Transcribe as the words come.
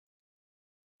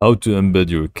How to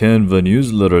embed your Canva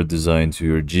newsletter design to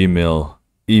your Gmail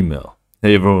email.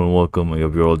 Hey everyone, welcome. I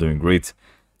hope you're all doing great.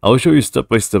 I'll show you step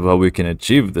by step how we can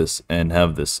achieve this and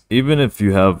have this. Even if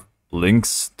you have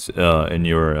links in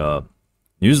your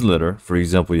newsletter, for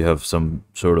example, you have some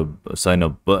sort of sign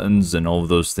up buttons and all of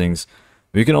those things,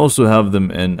 we can also have them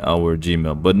in our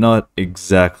Gmail, but not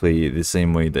exactly the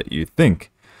same way that you think.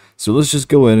 So let's just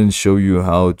go ahead and show you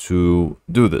how to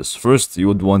do this. First, you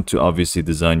would want to obviously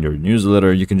design your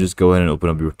newsletter. You can just go ahead and open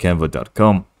up your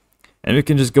canva.com and you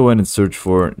can just go ahead and search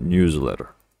for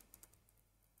newsletter.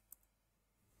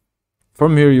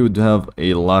 From here, you would have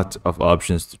a lot of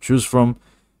options to choose from.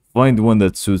 Find one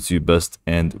that suits you best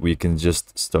and we can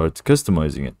just start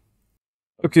customizing it.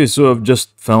 Okay, so I've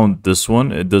just found this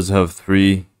one. It does have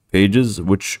 3 pages,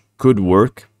 which could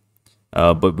work.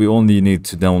 But we only need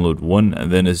to download one and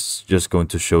then it's just going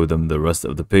to show them the rest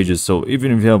of the pages. So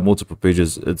even if you have multiple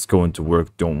pages, it's going to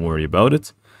work. Don't worry about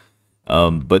it.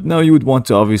 But now you would want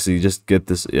to obviously just get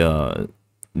this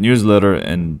newsletter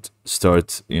and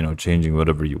start, changing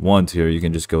whatever you want here. You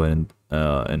can just go ahead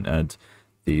and add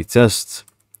the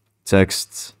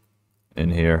text in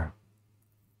here.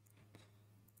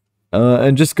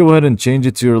 And just go ahead and change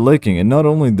it to your liking. And not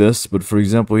only this, but for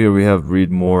example, here we have read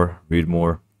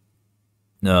more.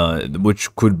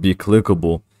 Which could be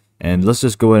clickable, and let's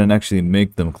just go ahead and actually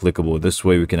make them clickable. This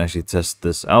way we can actually test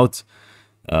this out,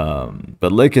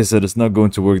 but like I said, it's not going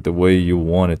to work the way you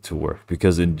want it to work,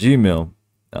 because in Gmail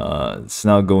it's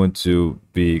not going to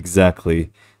be exactly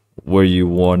where you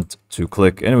want to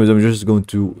click. Anyways, I'm just going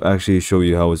to actually show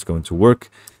you how it's going to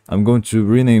work. I'm going to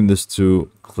rename this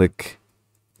to click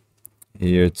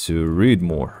here to read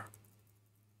more.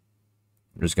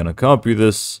 I'm just gonna copy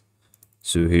this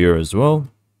to here as well.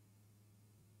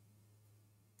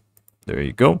 There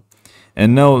you go.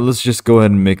 And now let's just go ahead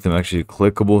and make them actually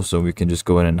clickable, so we can just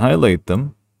go ahead and highlight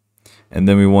them, and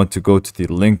then we want to go to the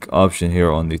link option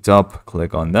here on the top,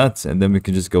 click on that, and then we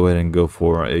can just go ahead and go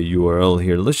for a URL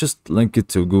here. Let's just link it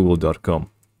to google.com.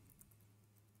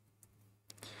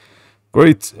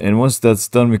 Great. And once that's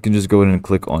done, we can just go ahead and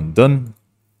click on done.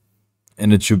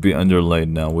 And it should be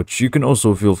underlined now, which you can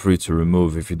also feel free to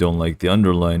remove if you don't like the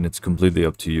underline. It's completely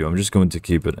up to you. I'm just going to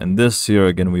keep it. And this here,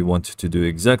 again, we want to do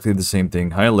exactly the same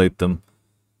thing. Highlight them,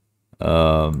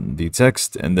 the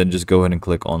text, and then just go ahead and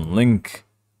click on link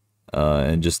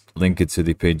and just link it to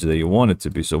the page that you want it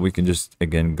to be. So we can just,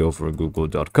 again, go for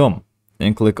google.com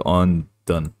and click on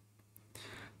done.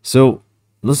 So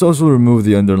let's also remove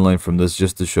the underline from this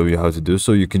just to show you how to do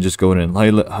so. You can just go ahead and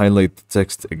highlight the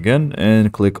text again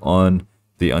and click on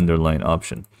the underline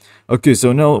option. Okay,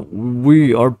 so now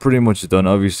we are pretty much done.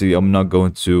 Obviously, I'm not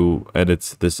going to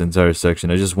edit this entire section.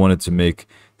 I just wanted to make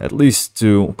at least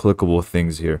 2 clickable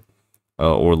things here,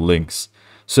 or links.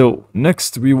 So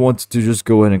next, we want to just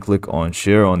go ahead and click on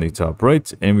share on the top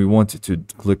right, and we want to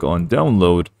click on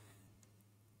download,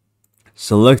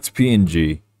 select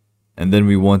PNG, and then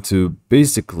we want to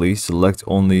basically select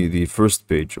only the first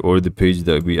page, or the page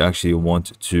that we actually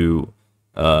want to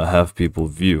have people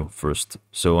view first.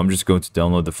 So I'm just going to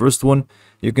download the first one.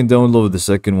 You can download the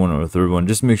second one or third one.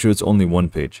 Just make sure it's only one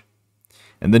page.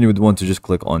 And then you would want to just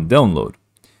click on download.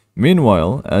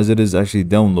 Meanwhile, as it is actually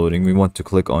downloading, we want to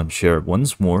click on share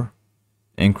once more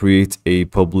and create a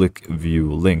public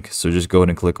view link. So just go ahead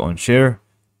and click on share,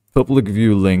 public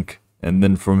view link. And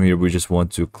then from here, we just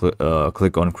want to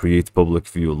click on create public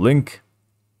view link,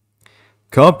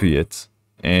 copy it,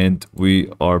 and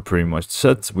we are pretty much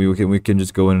set. We can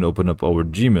just go in and open up our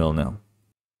Gmail now.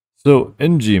 So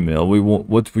in Gmail,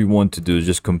 what we want to do is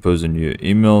just compose a new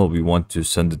email. We want to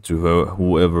send it to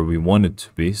whoever we want it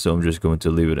to be. So I'm just going to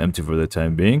leave it empty for the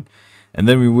time being. And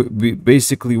then we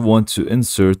basically want to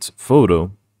insert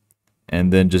photo,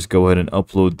 and then just go ahead and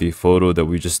upload the photo that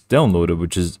we just downloaded,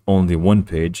 which is only one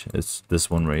page. It's this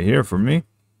one right here for me.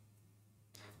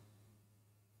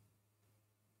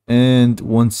 And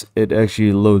once it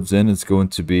actually loads in, it's going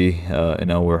to be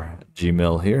in our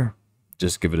Gmail here.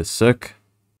 Just give it a sec.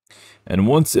 And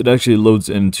once it actually loads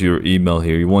into your email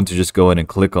here, you want to just go ahead and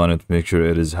click on it, make sure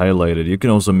it is highlighted. You can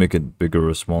also make it bigger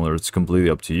or smaller. It's completely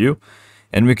up to you.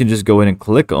 And we can just go ahead and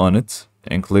click on it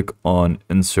and click on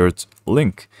insert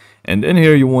link. And in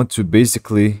here, you want to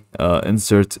basically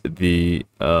insert the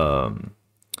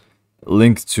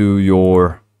link to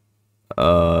your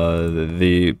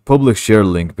the public share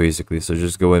link, basically. So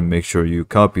just go ahead and make sure you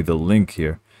copy the link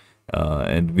here,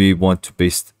 and we want to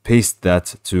paste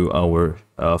that to our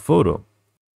photo.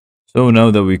 So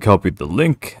now that we copied the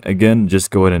link, again,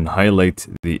 just go ahead and highlight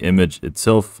the image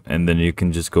itself, and then you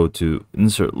can just go to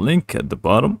insert link at the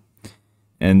bottom.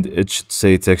 and it should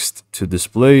say text to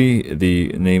display, the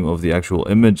name of the actual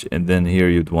image, and then here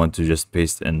you'd want to just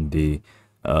paste in the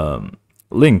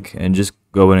link and just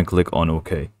go ahead and click on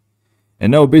OK.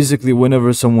 And now basically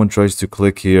whenever someone tries to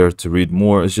click here to read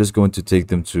more, it's just going to take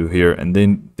them to here, and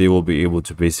then they will be able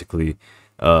to basically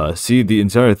see the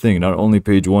entire thing, not only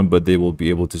page 1, but they will be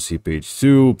able to see page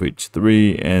 2, page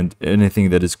 3, and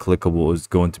anything that is clickable is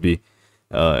going to be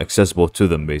accessible to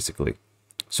them basically.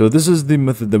 So this is the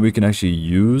method that we can actually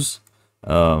use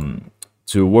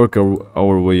to work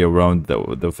our way around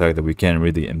the fact that we can't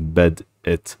really embed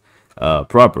it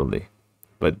properly.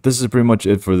 But this is pretty much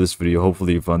it for this video.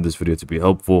 Hopefully you found this video to be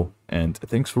helpful, and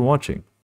thanks for watching.